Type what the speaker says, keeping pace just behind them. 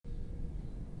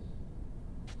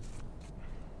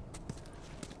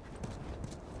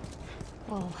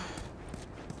Well,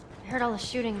 I heard all the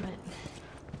shooting, but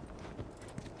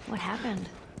what happened?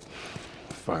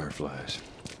 Fireflies.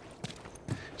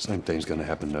 Same thing's gonna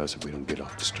happen to us if we don't get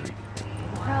off the street.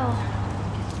 Well,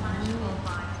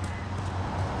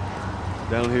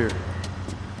 Down here.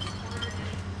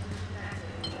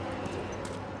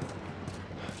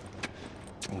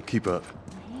 Won't keep up.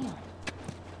 damn.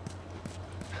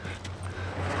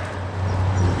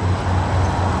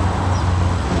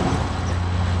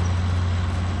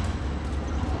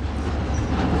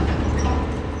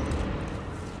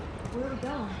 Where are we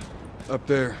going? Up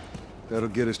there. That'll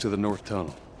get us to the north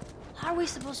tunnel. How are we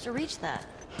supposed to reach that?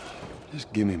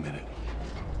 Just give me a minute.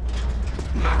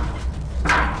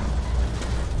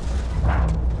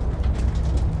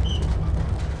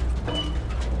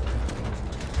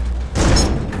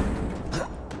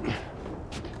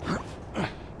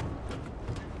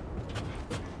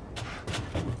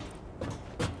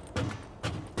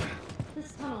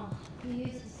 This tunnel, you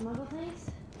use it to smuggle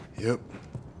things? Yep.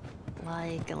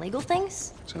 Like illegal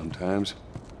things? Sometimes.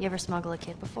 You ever smuggle a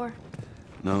kid before?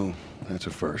 No, that's a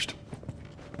first.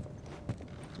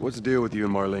 So what's the deal with you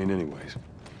and Marlene anyways?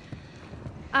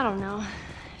 I don't know.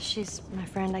 She's my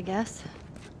friend, I guess.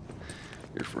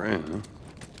 Your friend, huh?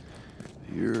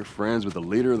 You're friends with the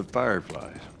leader of the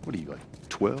Fireflies. What are you, like,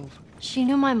 12? She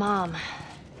knew my mom,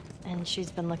 and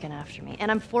she's been looking after me. And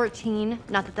I'm 14.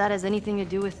 Not that that has anything to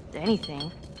do with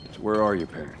anything. So where are your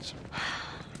parents?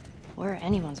 Or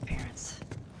anyone's parents.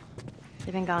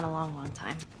 They've been gone a long, long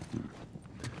time.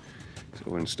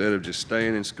 So instead of just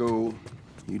staying in school,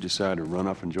 you decide to run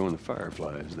off and join the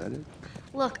Fireflies, is that it?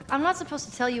 Look, I'm not supposed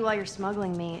to tell you why you're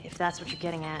smuggling me, if that's what you're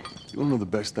getting at. You wanna know the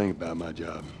best thing about my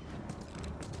job?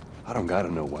 I don't gotta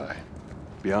know why.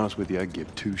 To be honest with you, I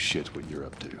give two shits what you're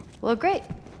up to. Well, great.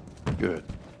 Good.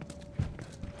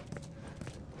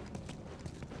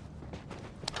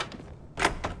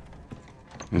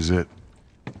 Is it?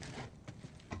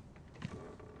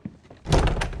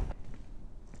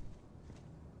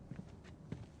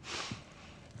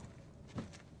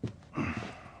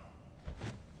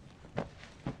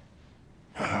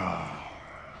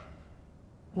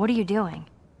 What are you doing?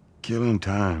 Killing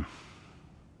time.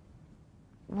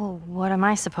 Well, what am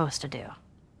I supposed to do?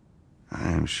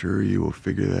 I am sure you will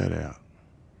figure that out.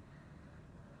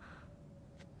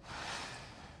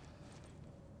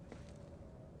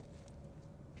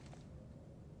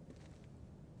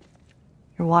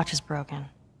 Your watch is broken.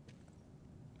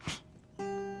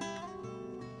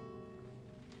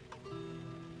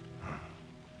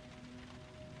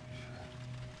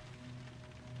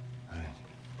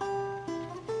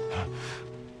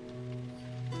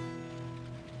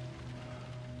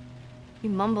 You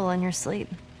mumble in your sleep.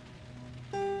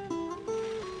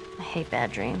 I hate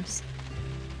bad dreams.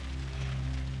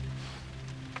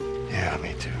 Yeah,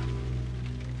 me too.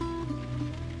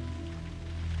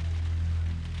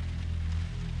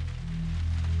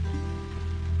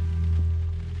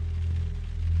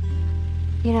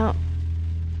 You know,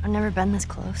 I've never been this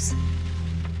close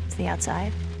to the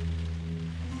outside.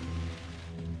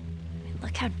 I mean,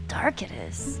 look how dark it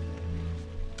is.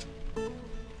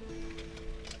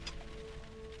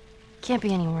 Can't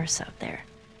be any worse out there.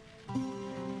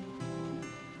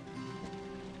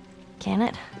 Can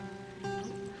it?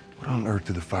 What on earth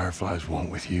do the Fireflies want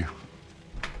with you?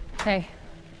 Hey.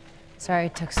 Sorry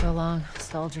it took so long.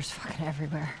 Soldiers fucking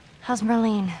everywhere. How's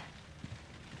Marlene?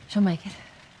 She'll make it.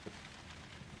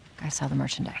 I saw the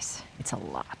merchandise. It's a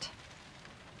lot.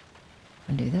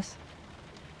 Wanna do this?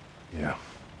 Yeah.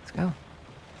 Let's go.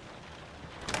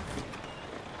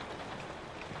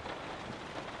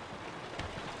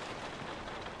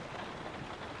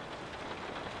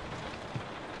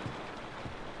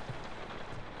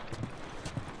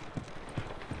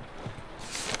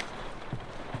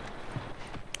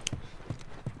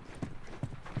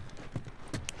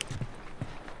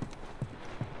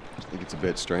 Think it's a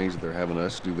bit strange that they're having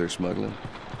us do their smuggling?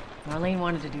 Marlene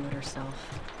wanted to do it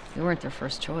herself. We weren't their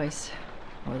first choice.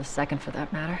 Or the second, for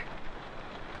that matter.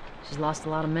 She's lost a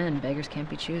lot of men. Beggars can't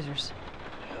be choosers.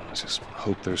 Yeah, I just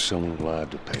hope there's someone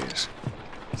alive to pay us.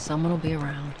 Someone will be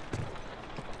around.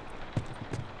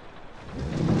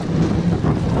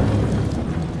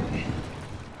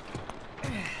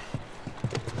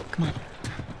 Come on.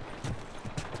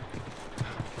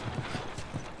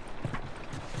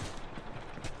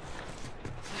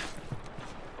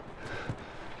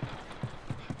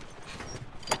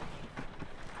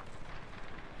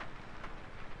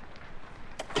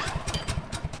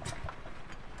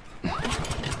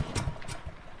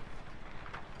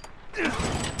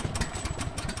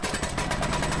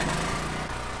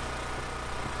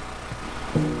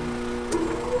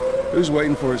 Who's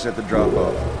waiting for us at the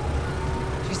drop-off?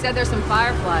 She said there's some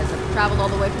fireflies that have traveled all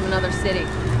the way from another city.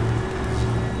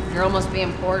 Girl must be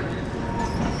important.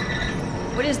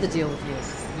 What is the deal with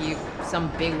you? You some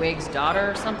bigwig's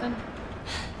daughter or something?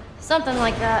 Something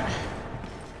like that.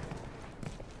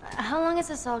 How long is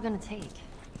this all gonna take?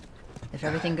 If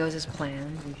everything goes as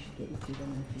planned, we should get you to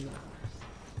them in a few hours.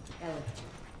 Ellie,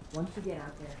 once you get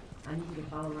out there, I need you to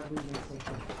follow our lead and stay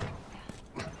safe.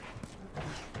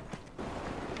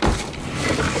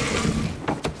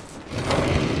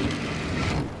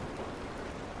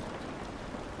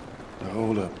 Now,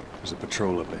 hold up. There's a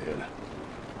patrol up ahead.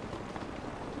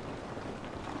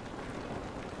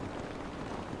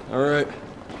 All right.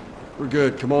 We're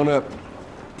good. Come on up.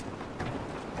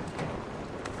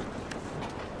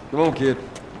 Come on, kid.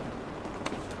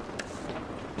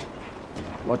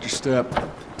 Watch your step.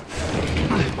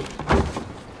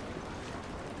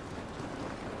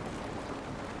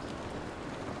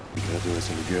 That'll do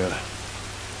us any good.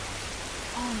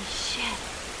 Holy shit.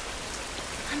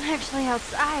 I'm actually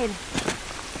outside.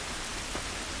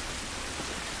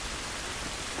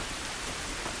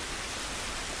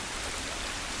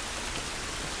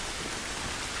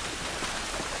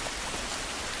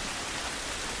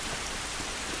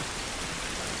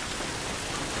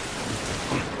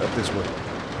 Up this way.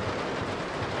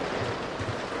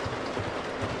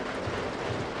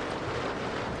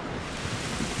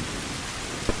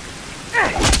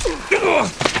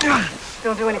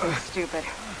 Don't do anything stupid.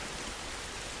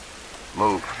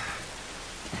 Move.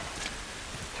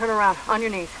 Turn around, on your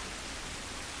knees.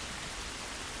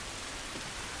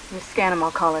 You scan him,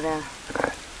 I'll call it in.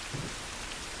 Okay.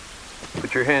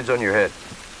 Put your hands on your head.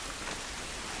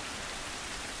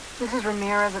 This is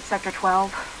Ramirez at Sector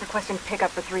 12, requesting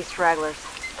pickup for 3 stragglers.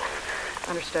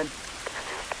 Understood.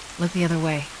 Look the other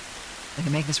way. We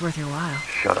can make this worth your while.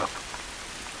 Shut up.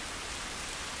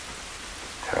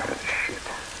 Tired of this shit.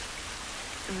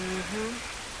 Mm-hmm.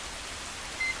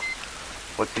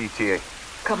 What's the ETA?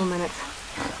 Couple minutes.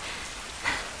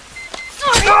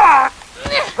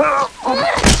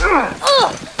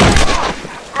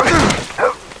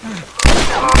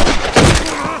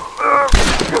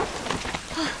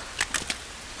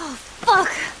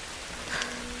 Fuck!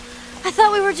 I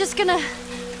thought we were just gonna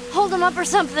hold him up or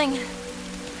something.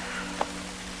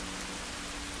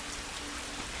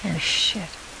 Oh, shit.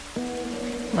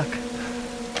 Look.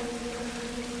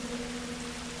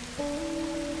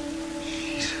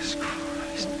 Jesus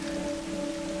Christ.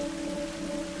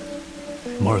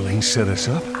 Marlene set us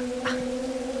up?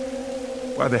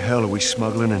 Why the hell are we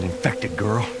smuggling an infected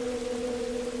girl?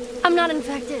 I'm not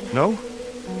infected. No?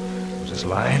 Was this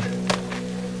lying?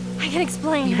 I can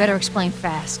explain. You better explain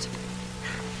fast.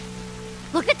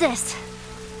 Look at this.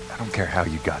 I don't care how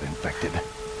you got infected.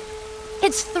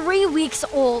 It's 3 weeks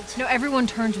old. No, everyone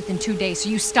turns within 2 days, so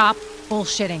you stop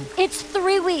bullshitting. It's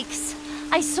 3 weeks.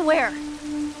 I swear.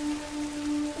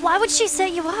 Why would she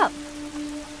set you up?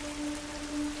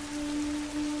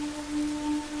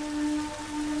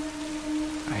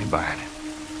 I ain't buying it.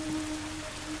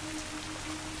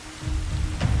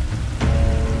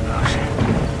 Oh, shit.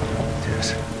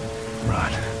 Tess,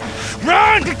 run.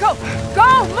 Run! Go!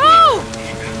 Go! Move!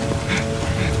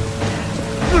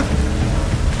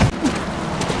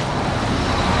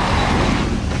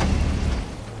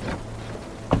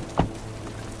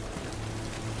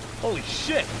 Holy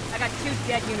shit! I got 2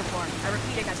 dead uniforms. I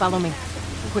repeat, I got... Follow me.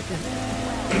 Quickly.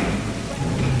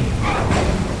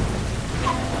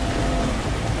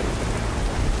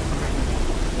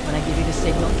 When I give you the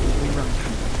signal, we run.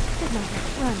 Good number.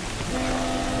 Run.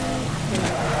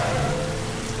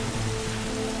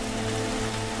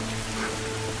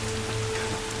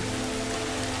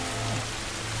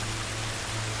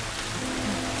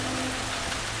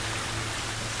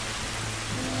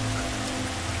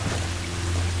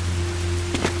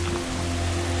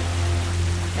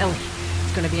 Ellie,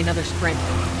 it's gonna be another sprint.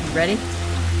 You ready?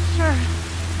 Sure.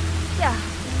 Yeah.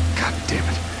 God damn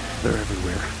it. They're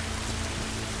everywhere.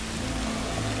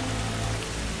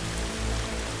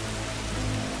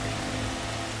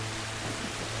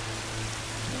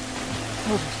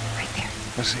 Soldiers, right there.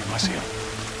 I see him, I see him.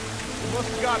 We must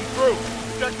have gotten through.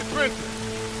 Protect the fences.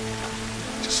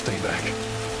 Just stay back.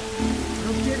 No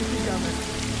kidding, down there.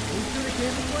 We through the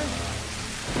camping place?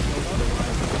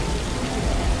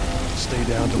 Stay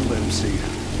down, don't let him see you.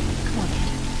 Come on, kid.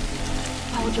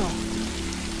 Follow Joel.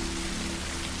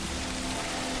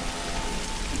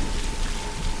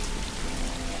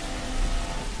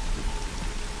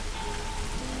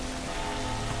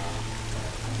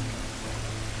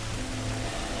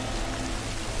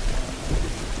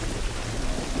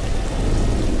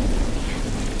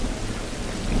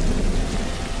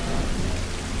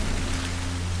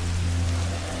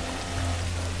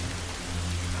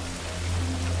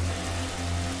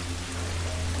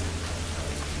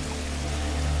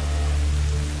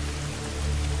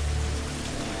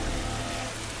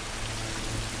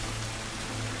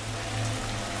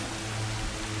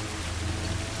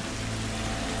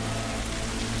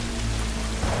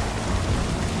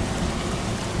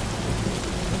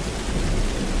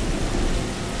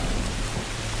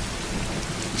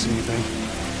 See anything?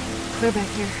 Clear back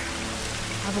here.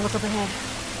 Have a look up ahead.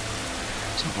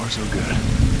 So far, so good.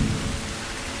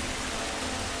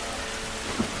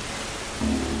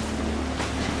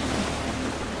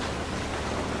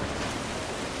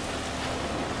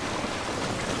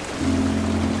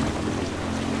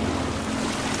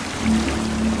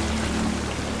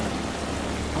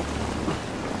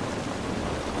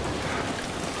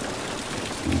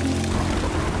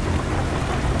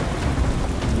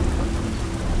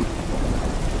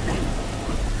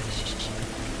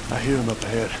 I hear him up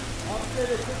ahead. I'll say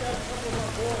they took out a couple of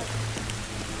our boys.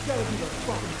 It's gotta be the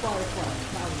fucking fireflies.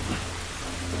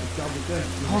 Done with them.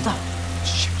 Hold up.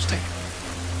 Shit, stay.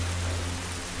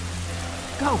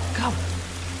 Go, go.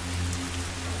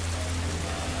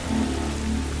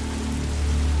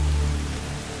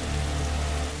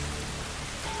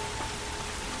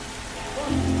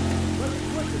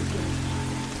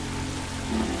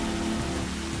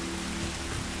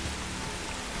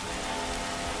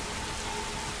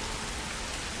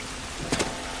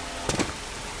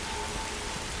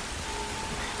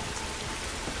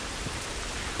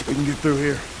 We can get through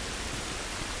here.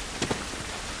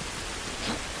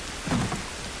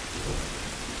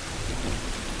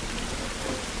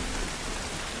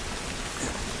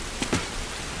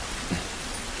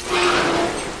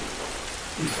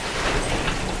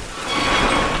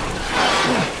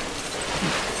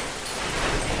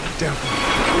 Down.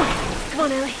 Come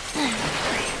on, Ellie.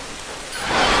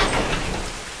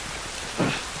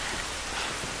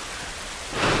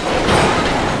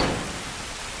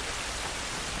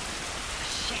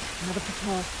 Shit, another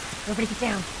patrol. Everybody get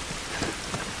down.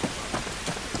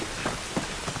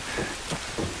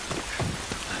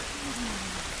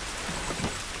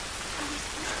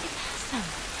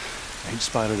 Ain't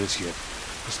spotted us yet.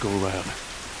 Let's go around.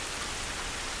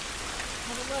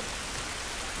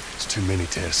 It's too many,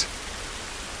 Tess.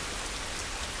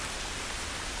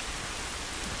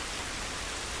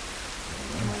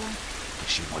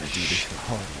 She wanted to do this the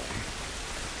hard way.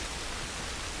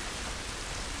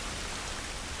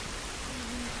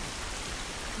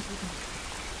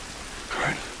 All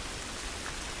right.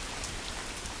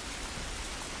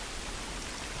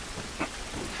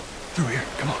 Through here,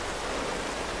 come on.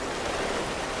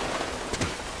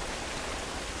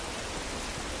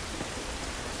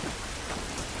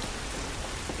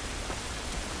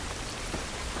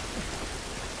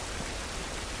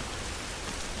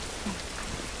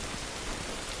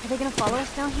 Are they gonna follow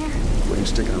us down here? We ain't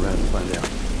sticking around to find out.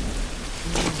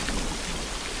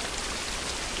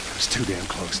 It's too damn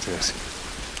close, Tess.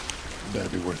 Better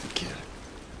be worth it, kid.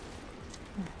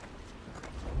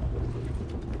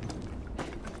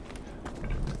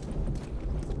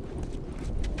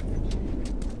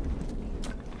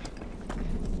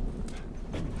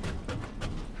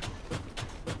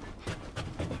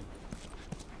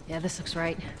 Yeah, this looks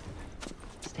right.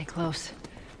 Stay close.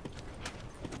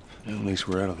 Well, at least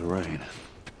we're out of the rain.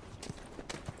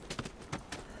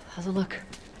 How's it look?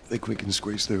 Think we can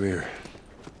squeeze through here.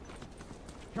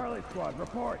 Charlie squad,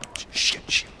 report.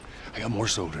 Shit. I got more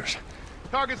soldiers.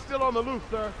 Target's still on the loose,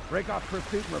 sir. Break off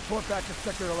pursuit and report back to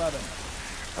Sector 11.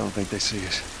 I don't think they see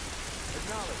us.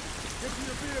 Acknowledge. Get to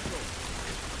your vehicle.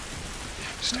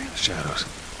 Stay in the shadows.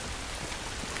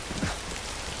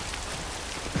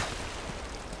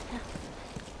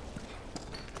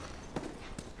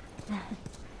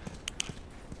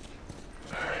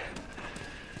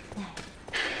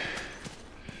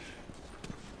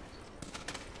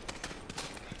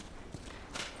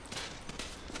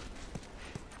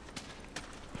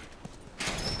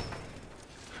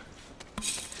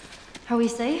 Are we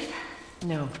safe?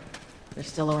 No, they're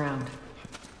still around.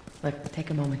 Look, take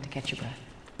a moment to catch your breath.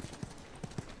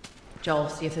 Joel,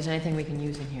 see if there's anything we can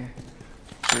use in here.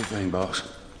 Sure thing, boss.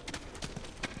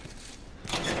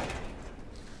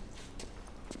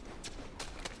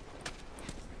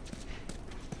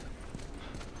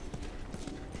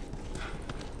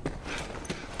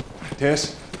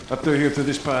 Tess, up through here through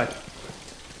this pipe. I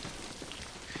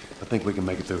think we can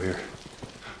make it through here.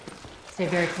 Stay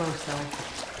very close, though.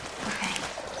 Okay.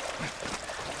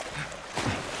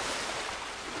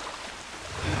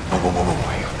 Whoa.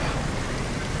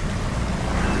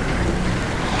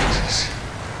 Jesus.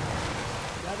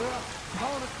 Gather up.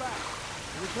 Calling us back.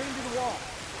 We're returning to the wall.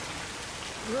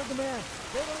 You heard the man.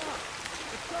 Hold on up.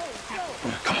 Let's go.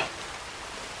 Come on.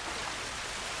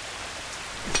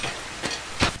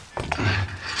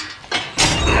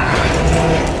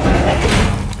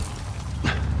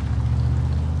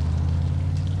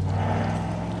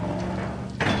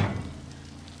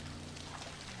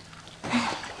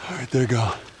 All right, they're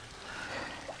gone.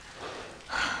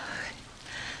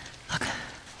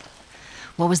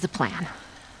 What was the plan?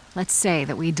 Let's say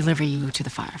that we deliver you to the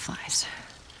Fireflies.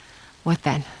 What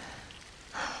then?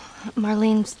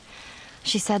 Marlene,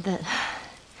 she said that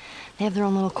they have their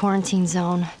own little quarantine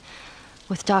zone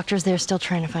with doctors there still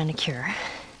trying to find a cure.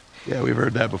 Yeah, we've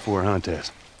heard that before, huh,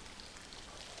 Tess?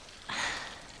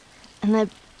 And that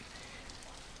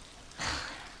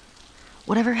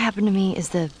whatever happened to me is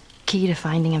the key to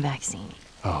finding a vaccine.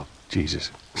 Oh,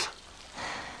 Jesus.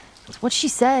 It's what she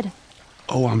said.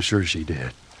 Oh, I'm sure she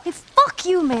did. Hey, fuck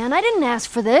you, man. I didn't ask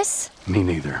for this. Me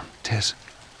neither. Tess,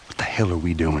 what the hell are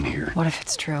we doing here? What if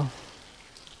it's true?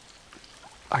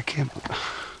 I can't...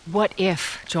 What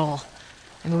if, Joel?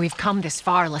 I mean, we've come this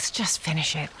far. Let's just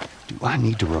finish it. Do I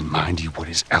need to remind you what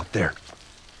is out there?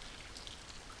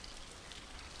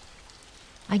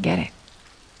 I get it.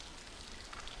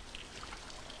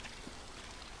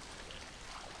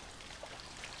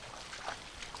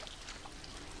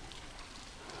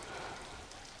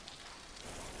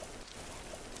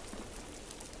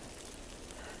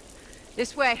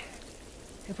 This way.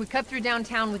 If we cut through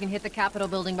downtown, we can hit the Capitol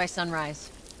building by sunrise.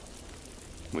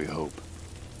 We hope.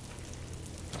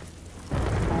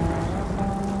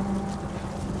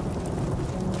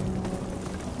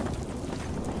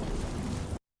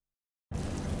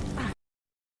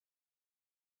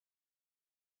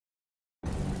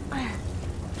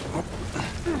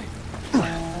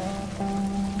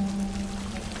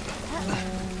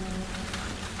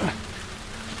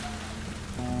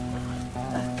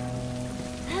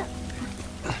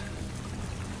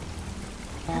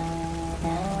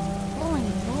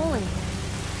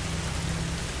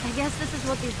 I guess this is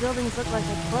what these buildings look like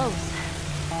up close.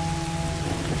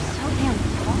 They're so damn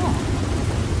tall.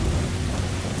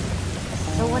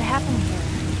 So what happened here?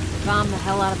 Bomb the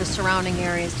hell out of the surrounding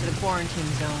areas to the quarantine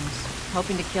zones,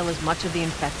 hoping to kill as much of the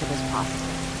infected as possible.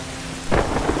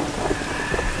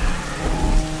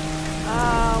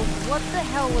 What the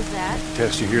hell was that?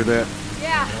 Tess, you hear that?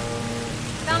 Yeah.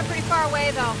 Sounded pretty far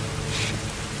away, though.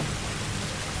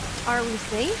 Are we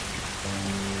safe?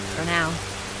 For now.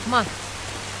 Come on.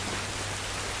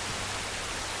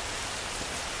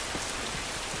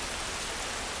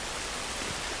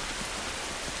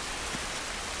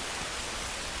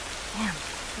 Damn,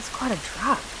 that's quite a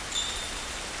drop.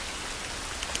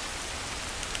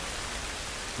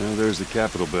 Well, there's the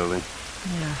Capitol building.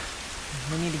 Yeah.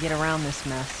 We need to get around this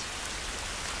mess.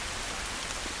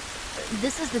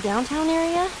 This is the downtown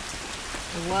area?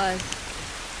 It was.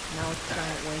 Now it's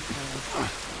giant wasteland.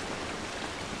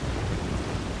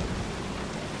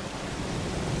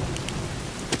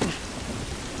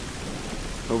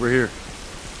 Over here.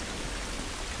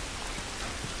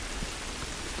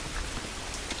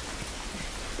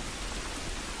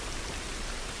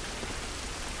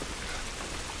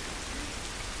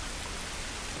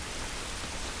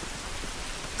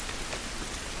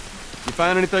 You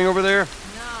find anything over there?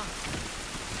 No.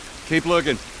 Keep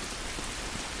looking. Did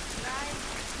I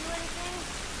do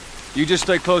anything? You just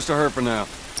stay close to her for now.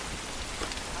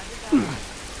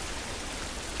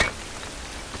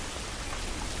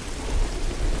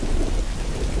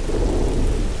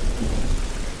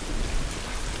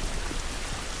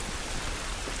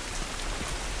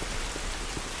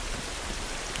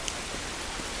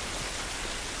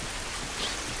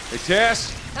 Hey,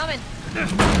 Tess? Coming.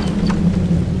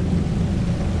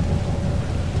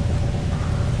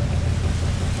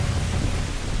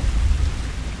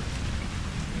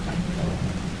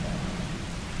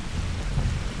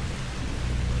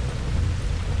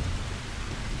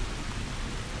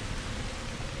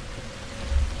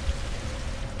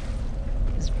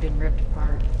 It's been ripped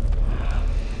apart.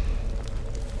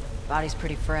 Body's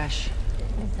pretty fresh.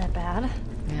 Is that bad?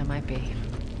 Yeah, it might be.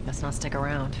 Let's not stick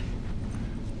around.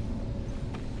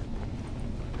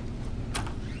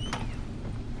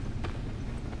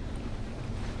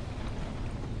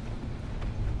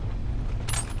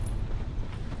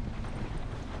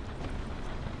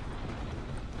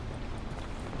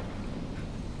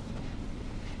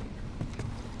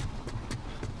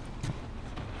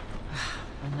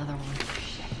 Another one.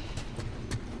 Shit.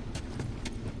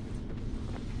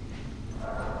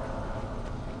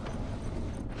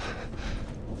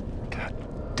 God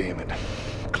damn it.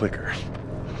 Clicker.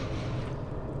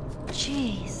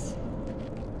 Jeez.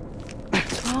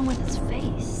 What's wrong with his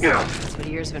face? That's what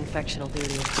years of infection will do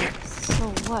to you. So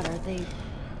what, are they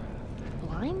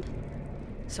blind?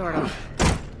 Sort of.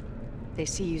 They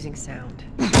see using sound.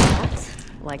 What?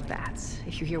 Like bats.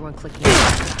 If you hear one clicking, you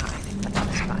have to hide. But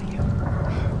they'll spot you.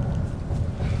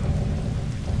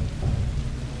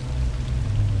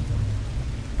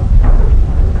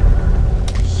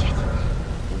 Shit.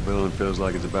 The building feels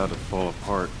like it's about to fall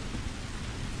apart.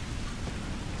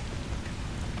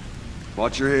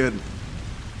 Watch your head.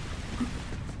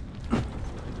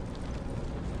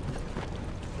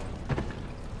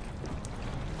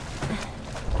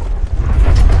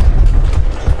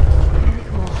 Really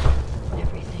cool.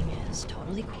 Everything is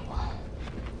totally cool.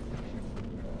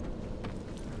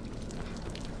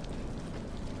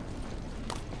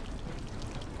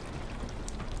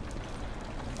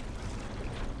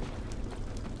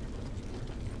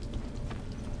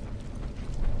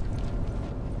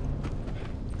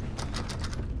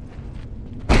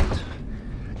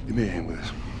 Give me a hand with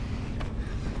this.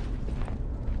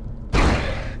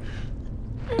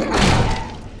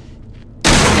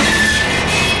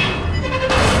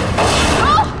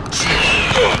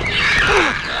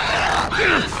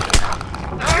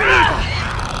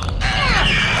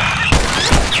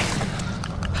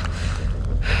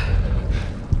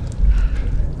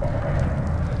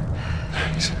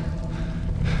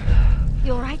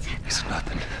 You all right? It's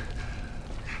nothing.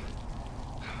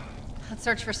 Let's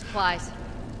search for supplies.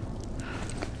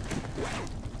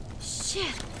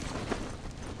 Shit.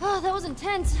 Oh, that was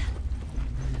intense.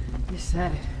 You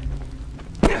said it.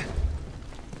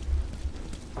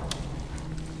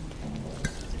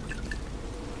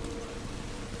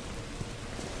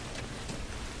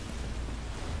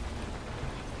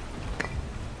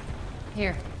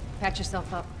 Here, patch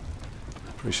yourself up.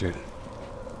 Appreciate it.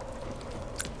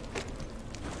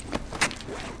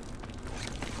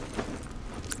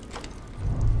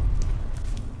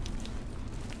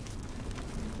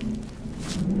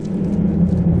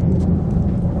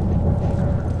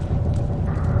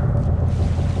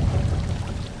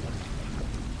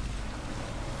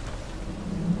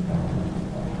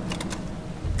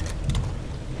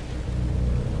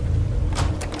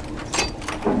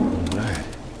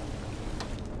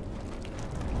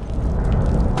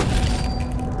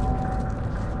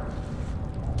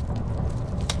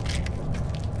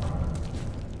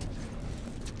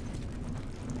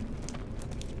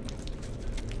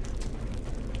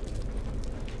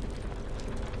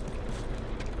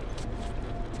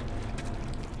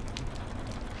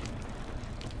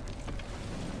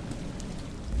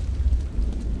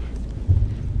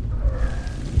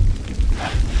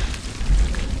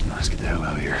 Let's get the hell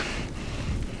out of here.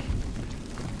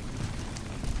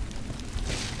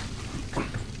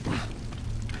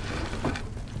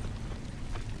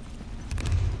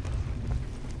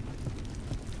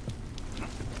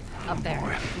 Up there.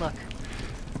 Boy. Look.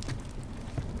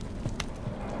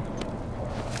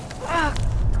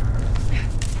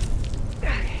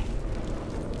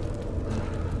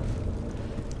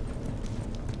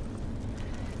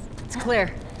 It's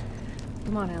clear.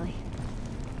 Come on, Ellie.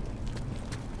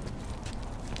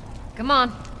 Come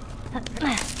on.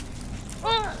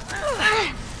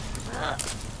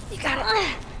 You got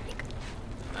it.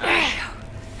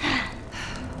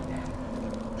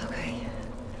 Okay.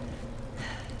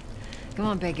 Come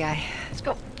on, big guy. Let's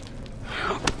go.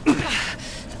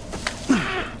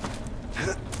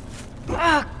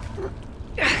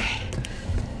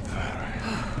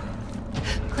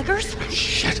 Clickers?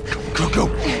 Shit. Go, go, go.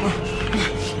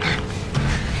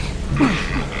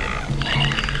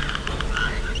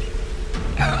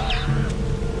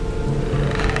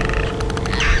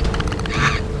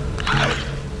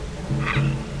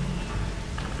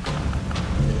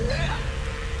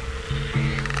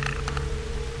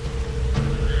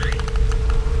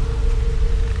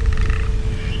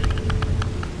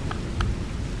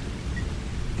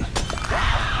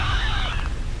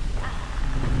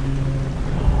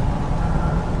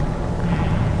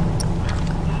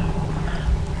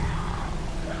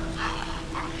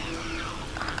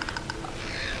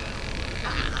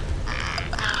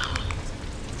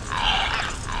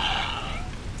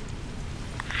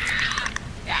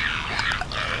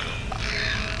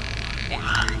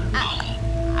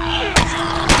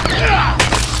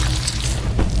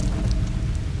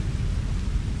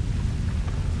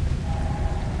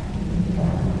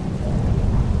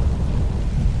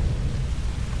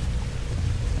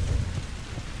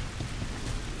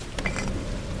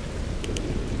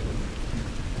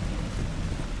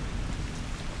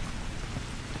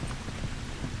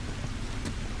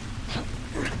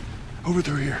 Over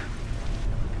through here.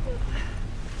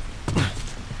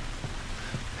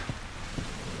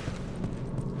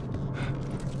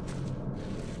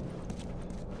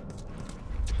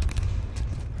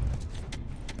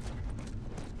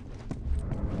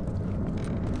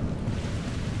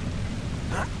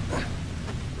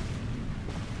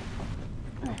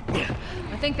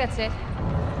 I think that's it.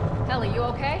 Ellie, you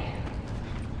okay?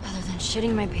 Other than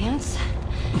shitting my pants,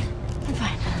 I'm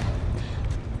fine.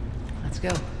 Let's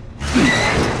go.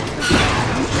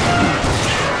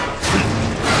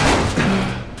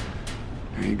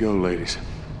 go, ladies.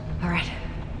 All right.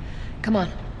 Come on.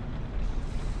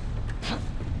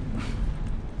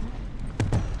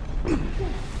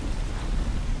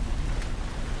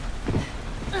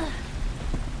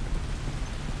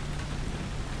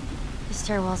 The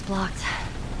stairwell's blocked.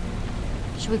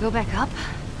 Should we go back up?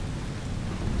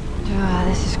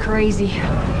 This is crazy.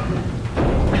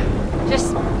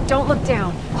 Just don't look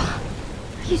down. Are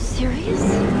you serious?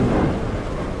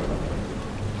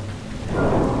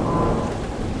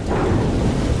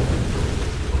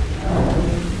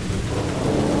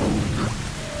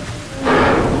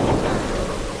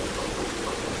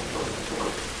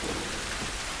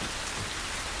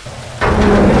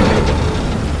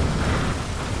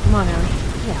 Come on, Ellie.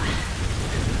 Yeah.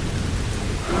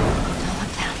 Don't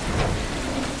look down.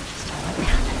 Just don't look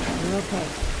down. You're okay.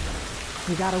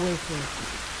 We got a way through.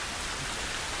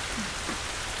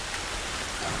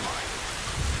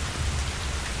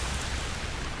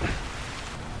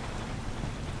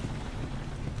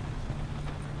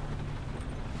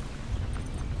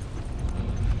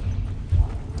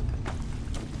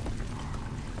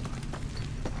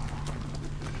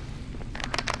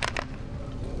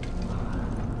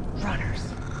 Runners.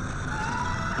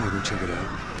 I'll go check it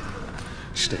out.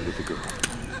 Stay with the girl.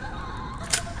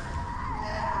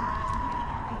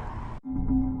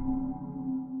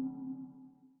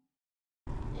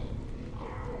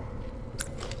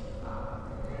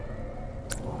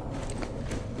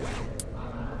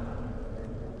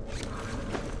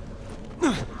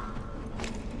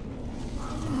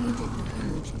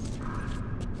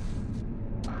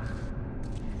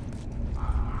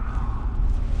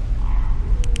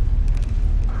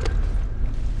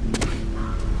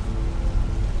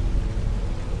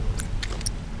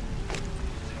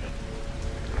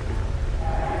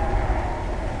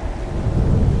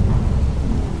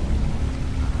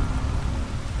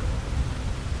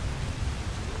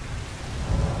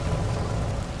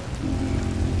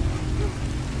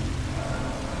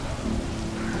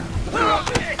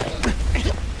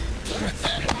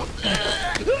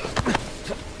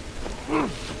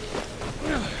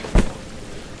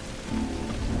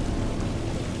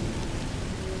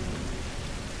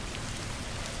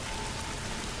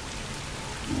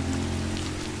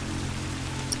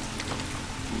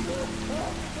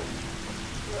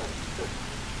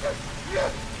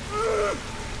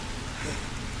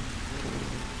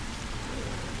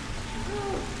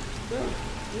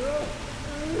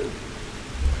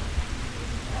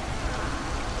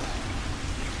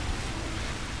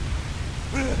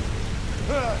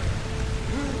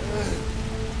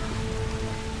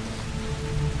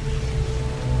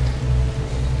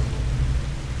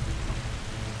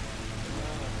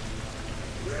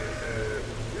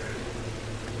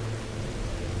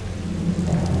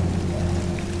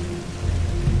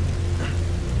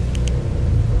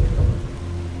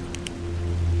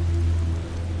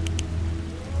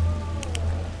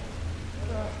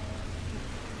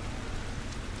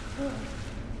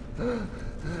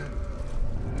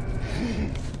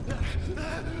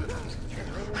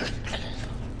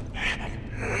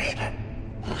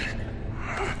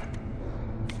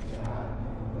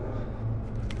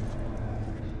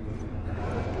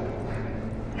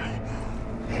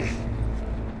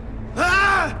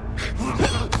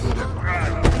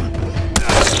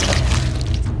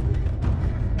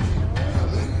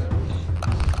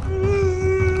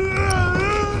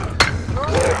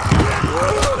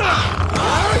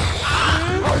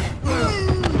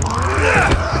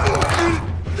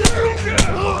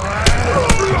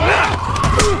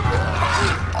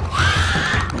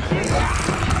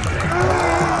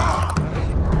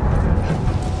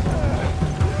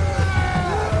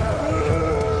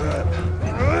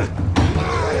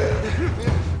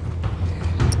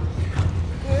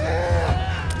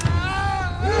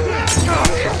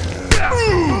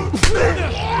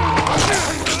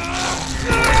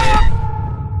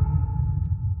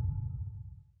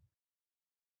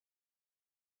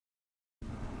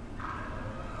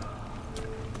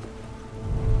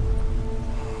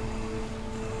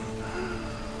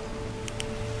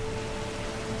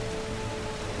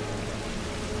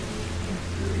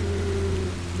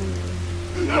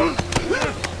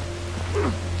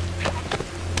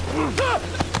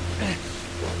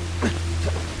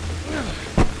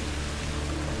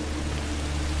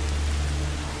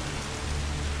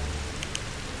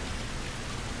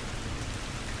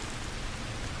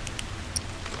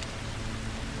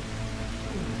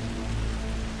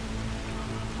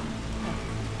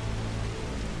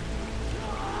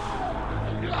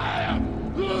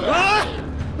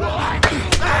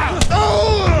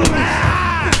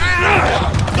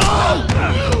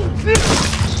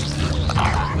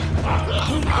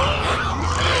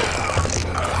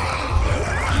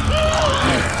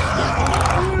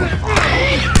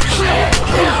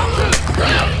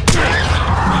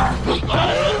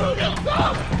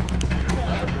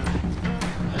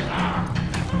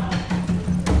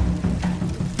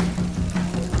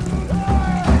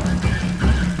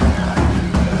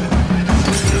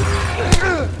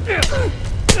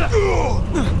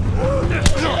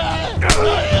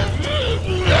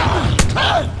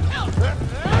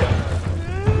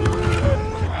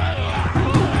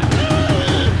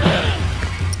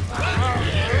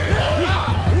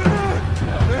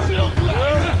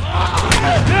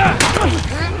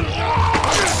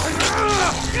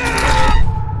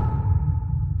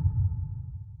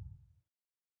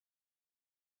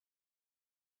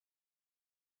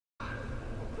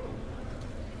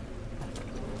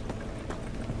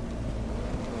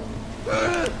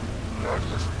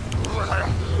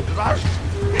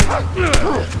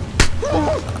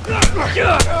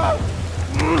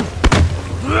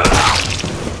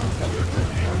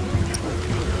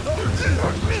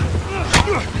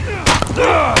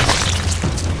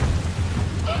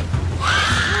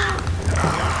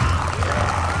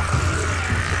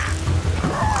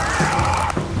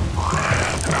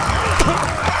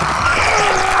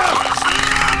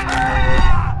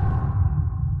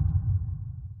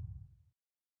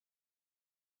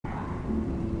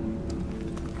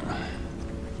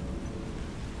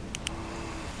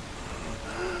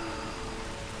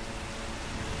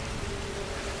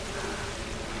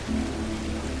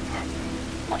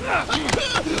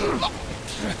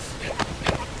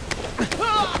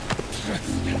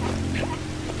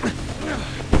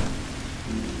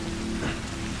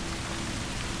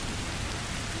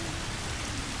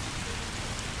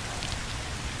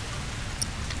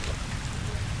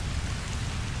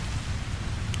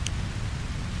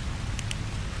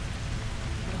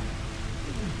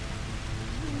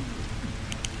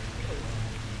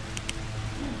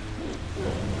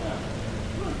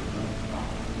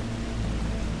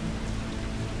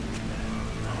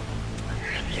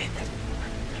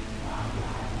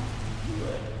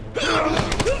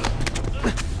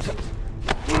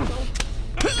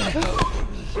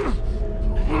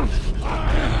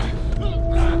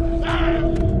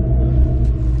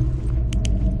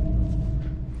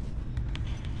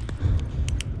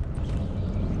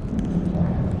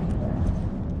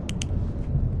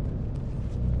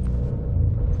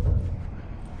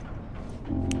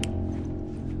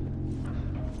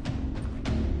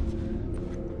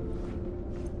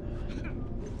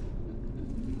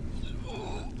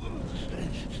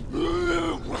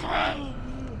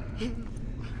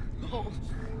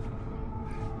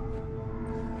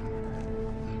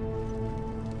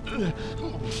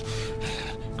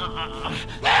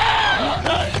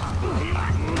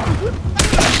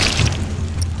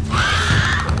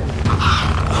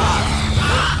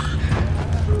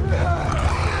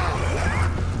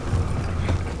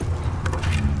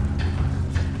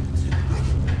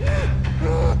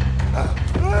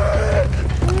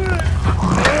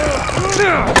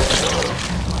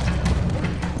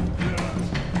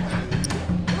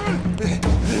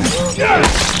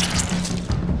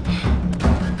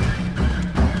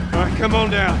 All right, come on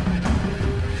down.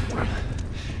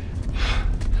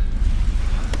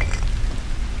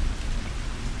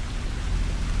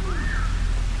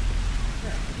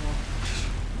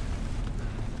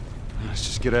 Let's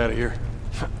just get out of here.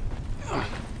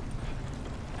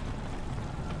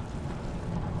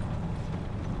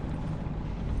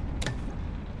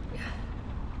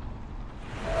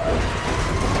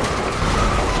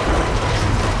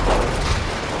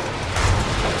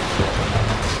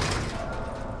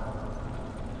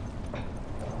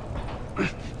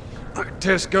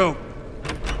 Tess, go. All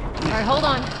right, hold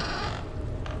on.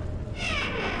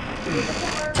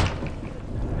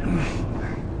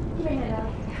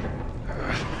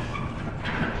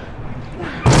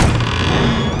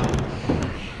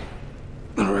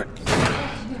 All right.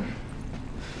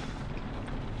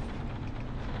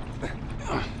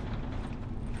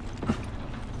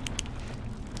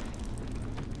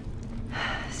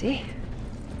 See?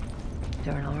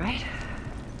 Doing all right?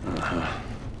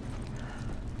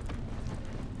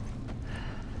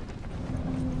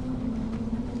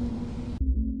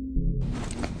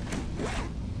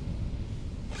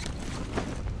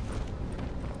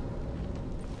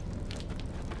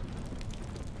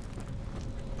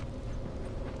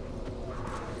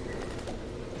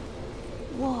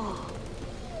 Whoa.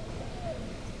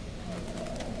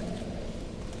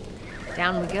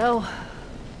 Down we go.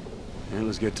 And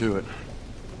let's get to it.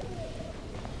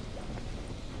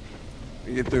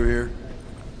 You get through here.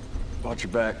 Watch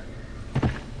your back.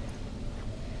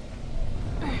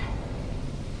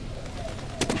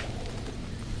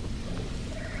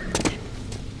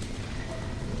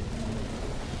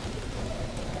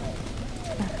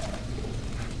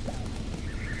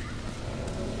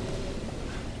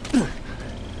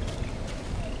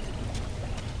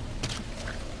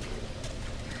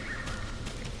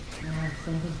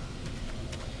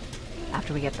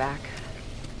 After we get back,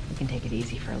 we can take it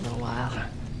easy for a little while.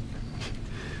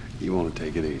 You want to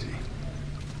take it easy.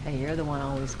 Hey, you're the one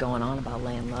always going on about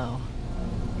laying low.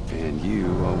 And you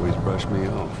always brush me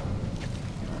off.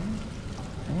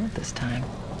 I won't this time.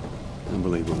 I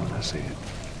believe it when I see it.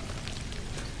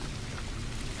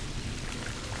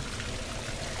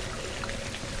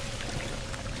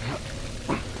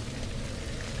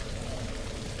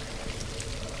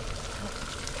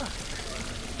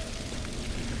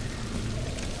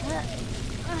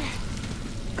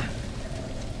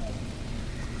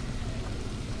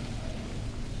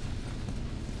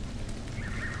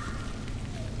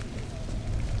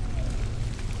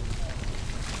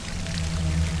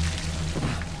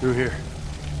 Through here.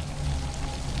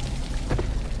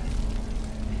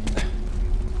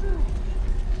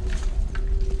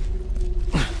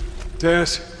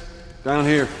 Tess, down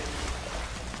here.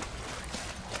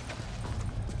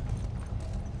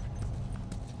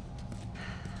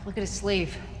 Look at his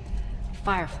sleeve.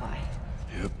 Firefly.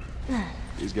 Yep.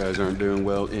 These guys aren't doing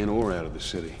well in or out of the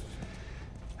city.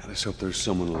 I just hope there's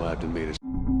someone alive to meet us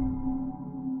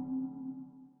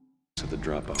at the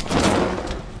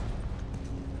drop-off.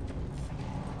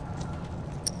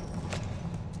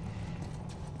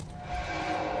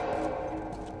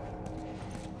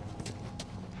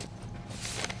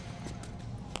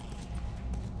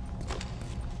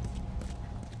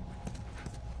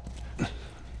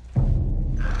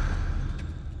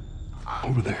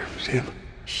 Over there, see him?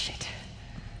 Shit.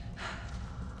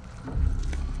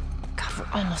 God, we're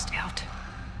almost out.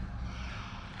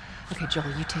 Okay, Joel,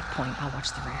 you take point. I'll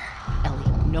watch the rear.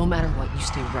 Ellie, no matter what, you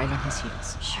stay right on his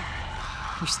heels. Sure.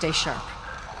 You stay sharp.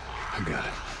 I got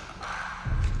it.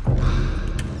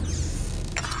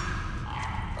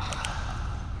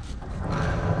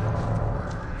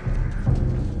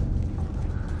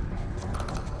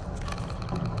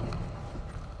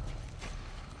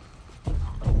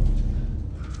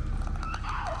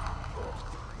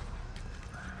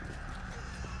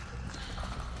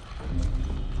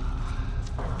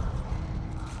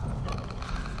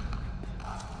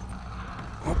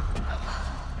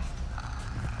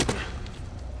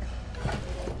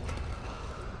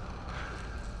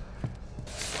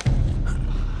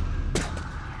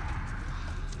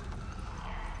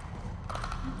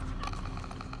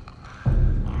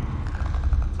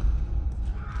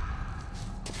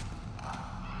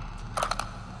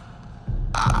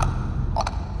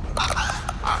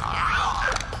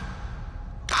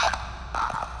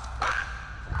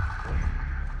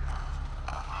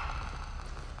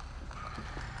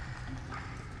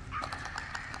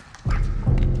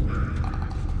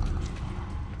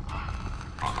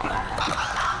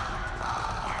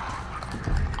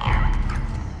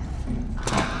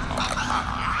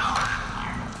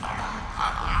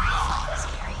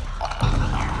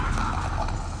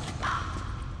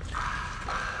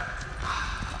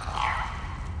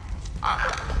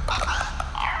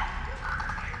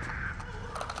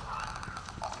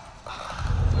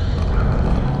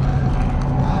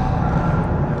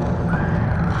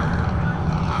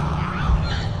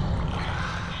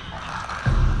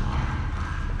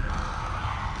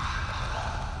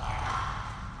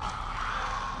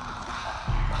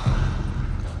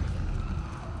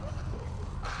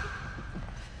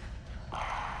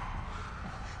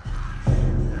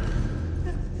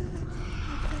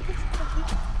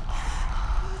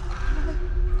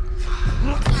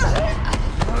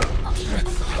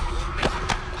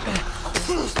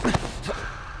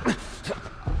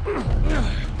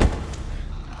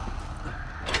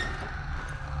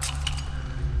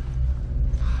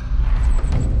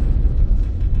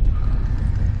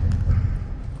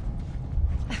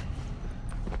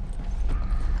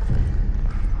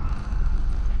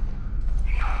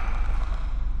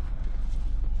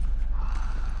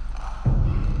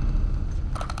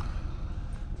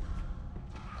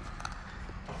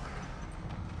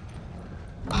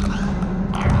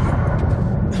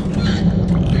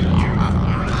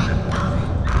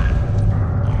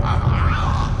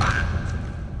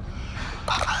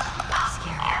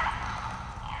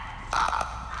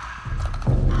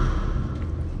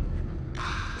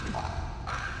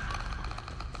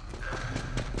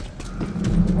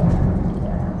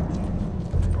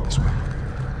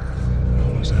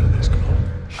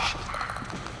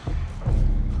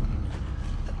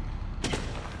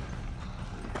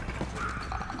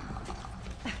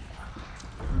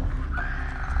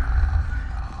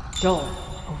 Joel,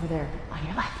 over there, on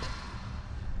your left.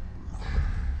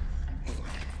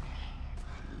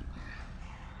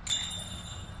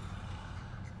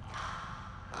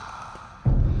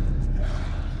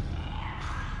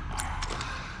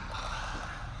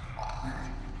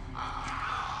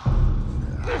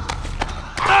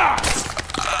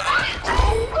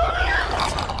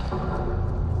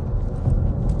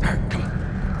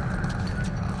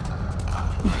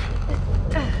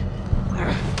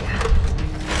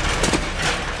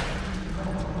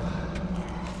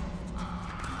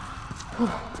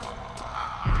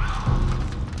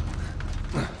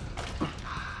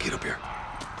 Get up here.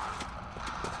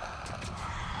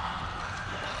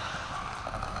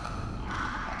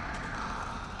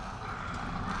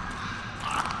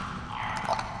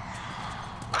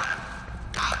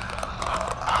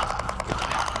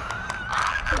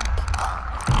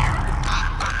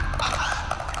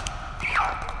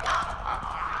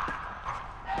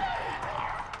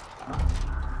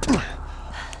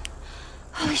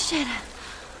 Holy shit.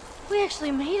 We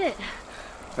actually made it.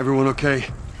 Everyone okay?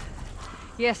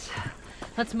 Yes.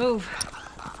 Let's move.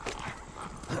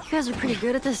 You guys are pretty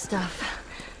good at this stuff.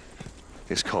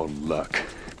 It's called luck.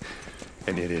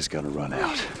 And it is gonna run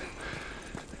out.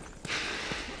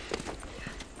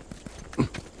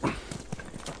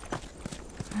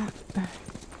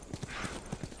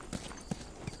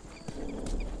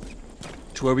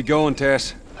 So where we going,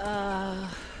 Tess?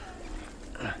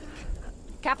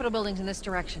 Capitol building's in this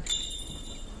direction.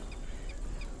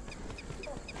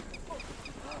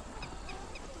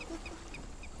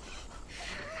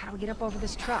 How do we get up over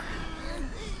this truck?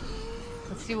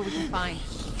 Let's see what we can find.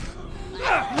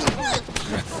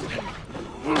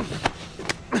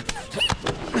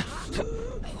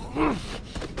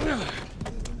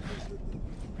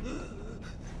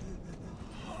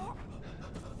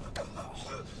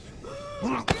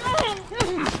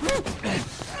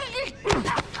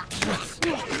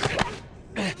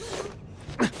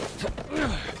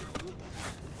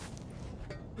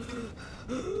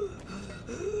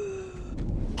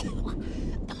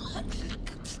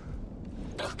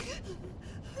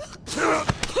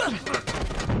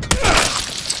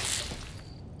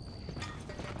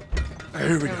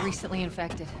 Here we They're go. recently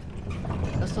infected.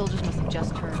 Those soldiers must have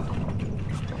just turned.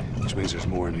 Which means there's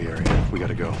more in the area. We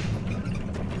gotta go.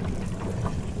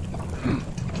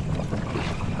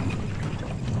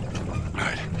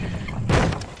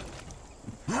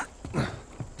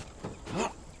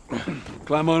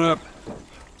 Climb on up.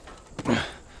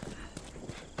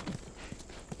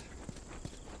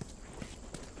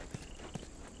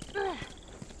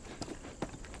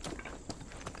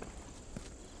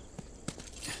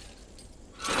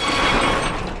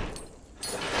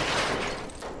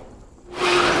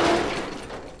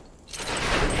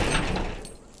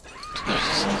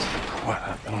 What?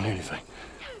 I don't hear anything.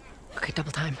 Okay,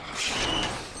 double time.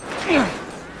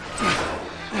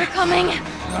 They're coming.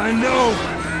 I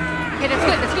know. Okay,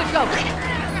 that's good, go.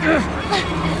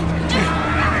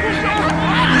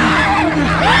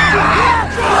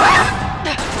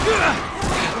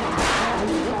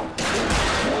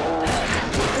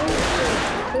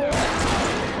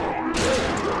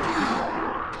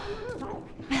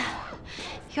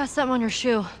 You got something on your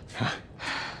shoe.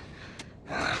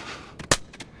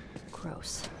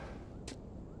 Gross.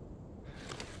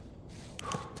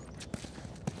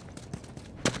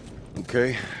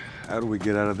 Okay, how do we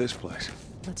get out of this place?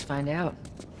 Let's find out.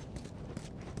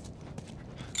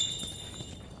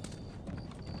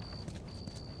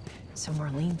 So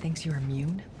Marlene thinks you're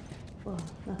immune? Well,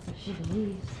 that's what she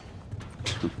believes.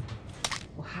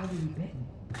 Well, how were you bitten?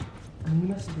 I mean, you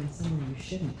must have been somewhere you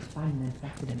shouldn't to find an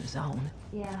infected in a zone.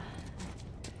 Yeah.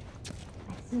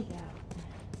 I sneak out.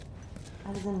 I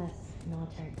was in this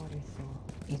military boarding school.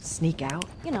 You'd sneak out?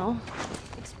 You know,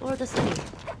 explore the city.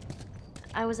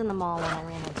 I was in the mall when I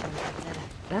ran into infected.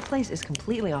 That place is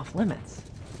completely off limits.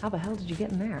 How the hell did you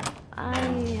get in there? I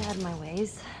had my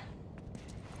ways.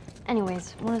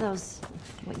 Anyways, one of those,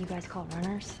 what you guys call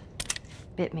runners,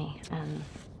 bit me, and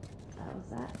that was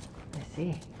that. I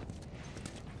see.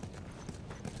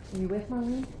 Were you with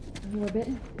Marlene when you were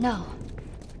bitten? No.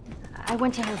 I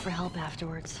went to her for help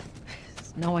afterwards.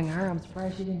 Knowing her, I'm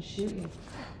surprised she didn't shoot you.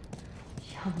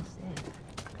 She almost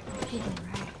did. She did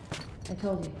right. I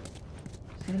told you.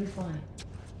 It's gonna be fine.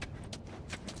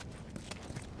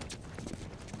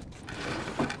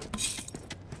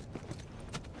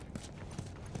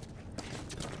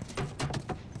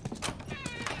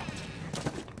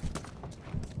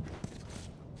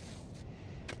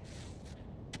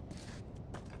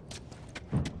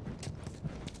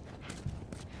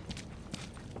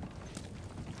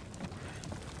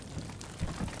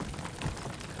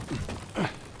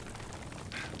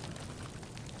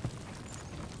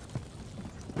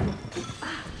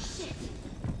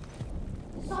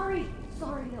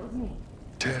 Sorry, that was me.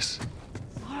 Tess?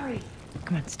 Sorry.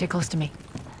 Come on, stay close to me.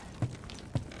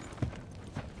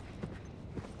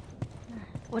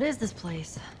 What is this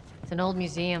place? It's an old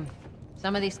museum.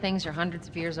 Some of these things are hundreds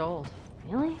of years old.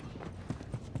 Really?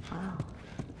 Wow.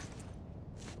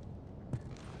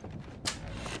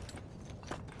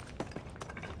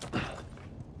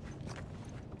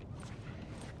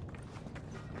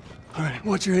 All right,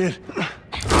 watch your head.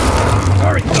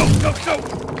 Sorry, no.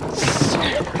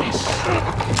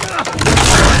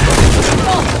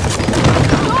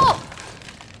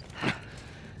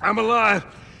 I'm alive.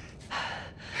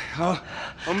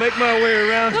 I'll make my way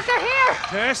around. Look, they're here!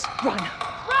 Tess? Run!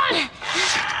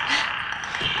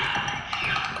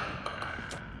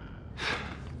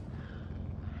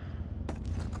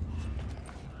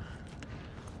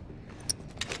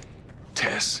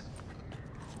 Tess.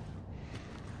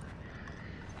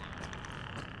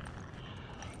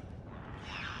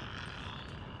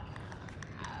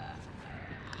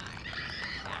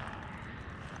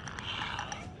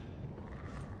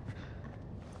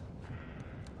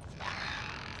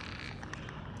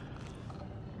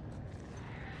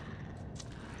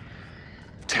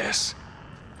 Tess.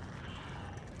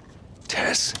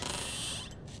 Tess?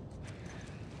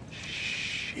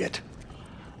 Shit.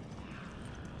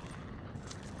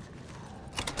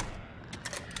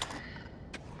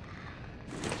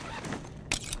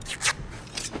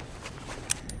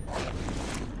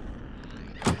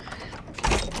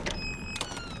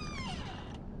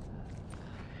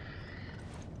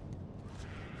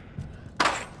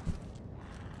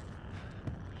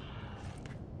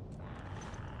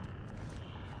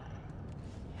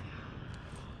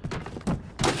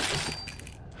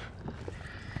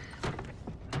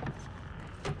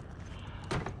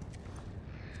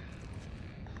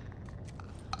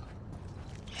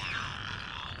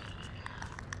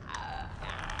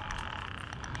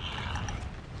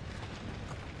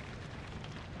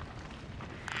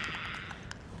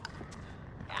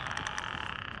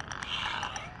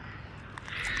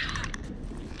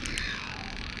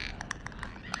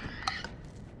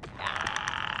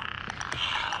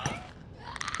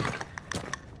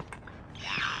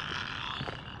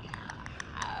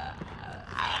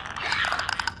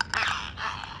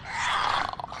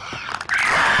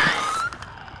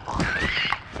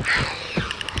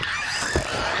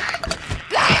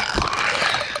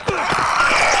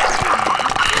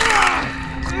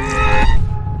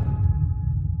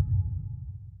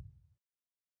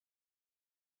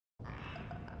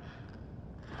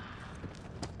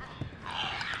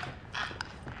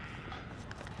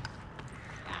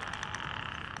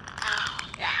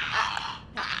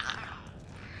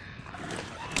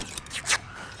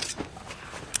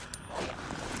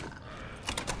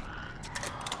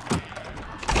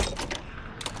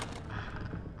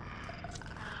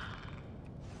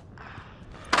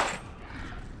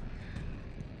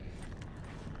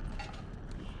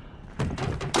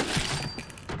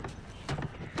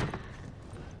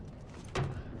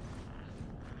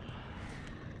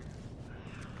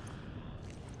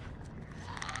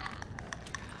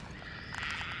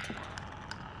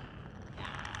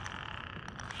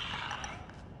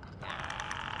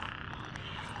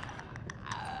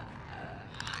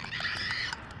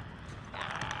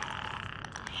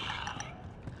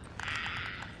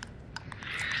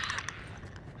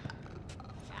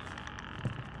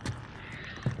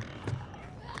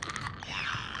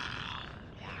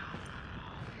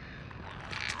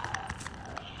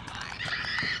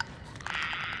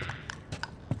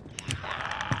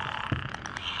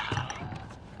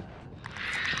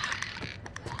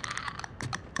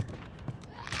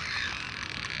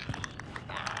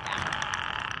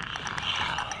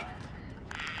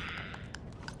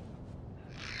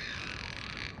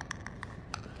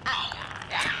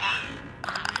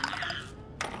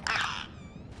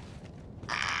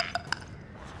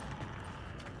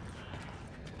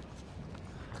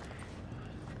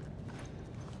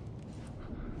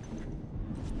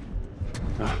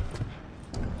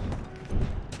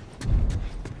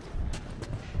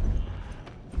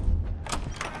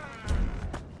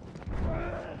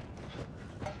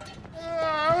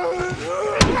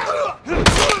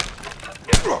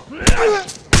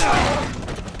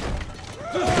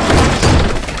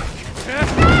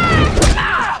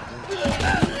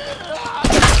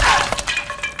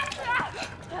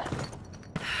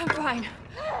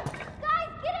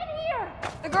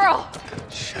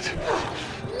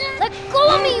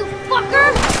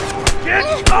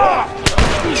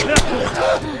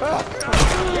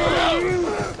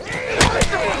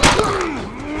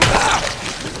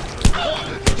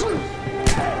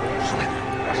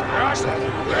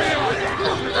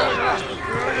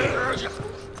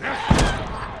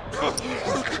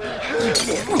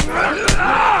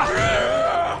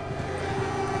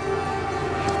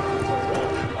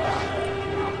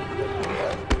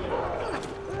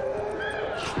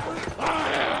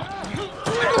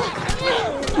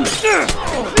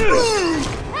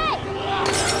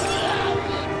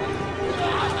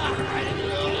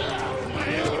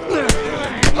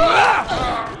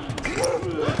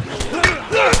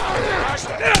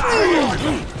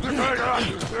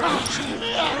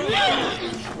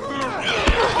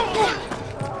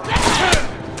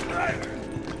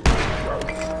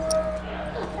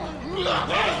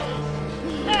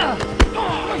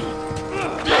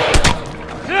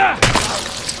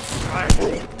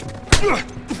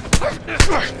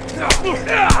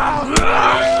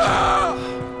 I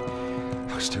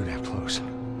was too damn close.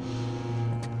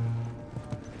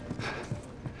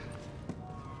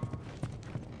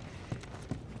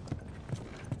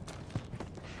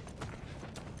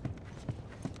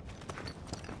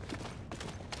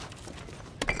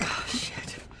 Oh,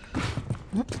 shit.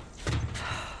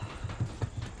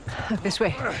 This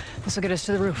way. This will get us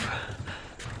to the roof.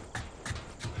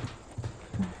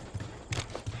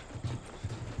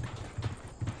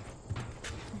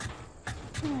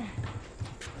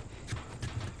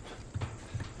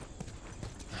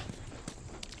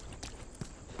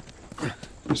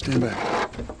 Stand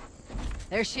back.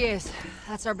 There she is.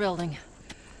 That's our building.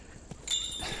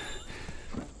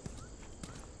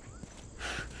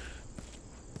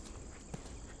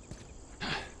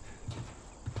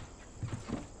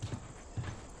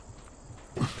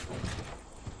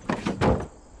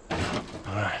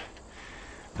 All right.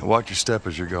 Now watch your step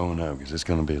as you're going up, because it's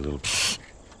gonna be a little...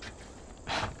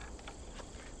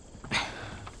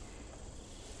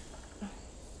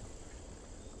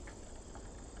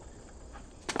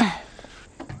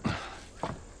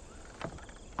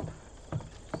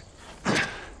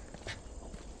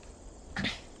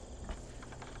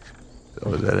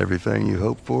 So is that everything you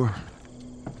hoped for?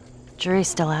 Jury's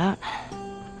still out.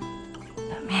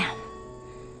 But man,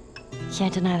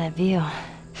 can't deny that view.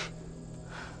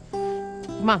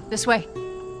 Come on, this way.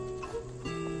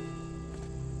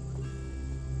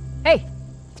 Hey,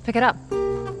 let's pick it up.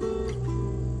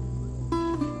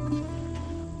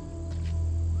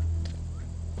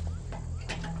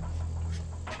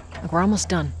 Look, we're almost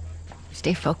done.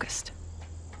 Stay focused.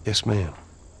 Yes, ma'am.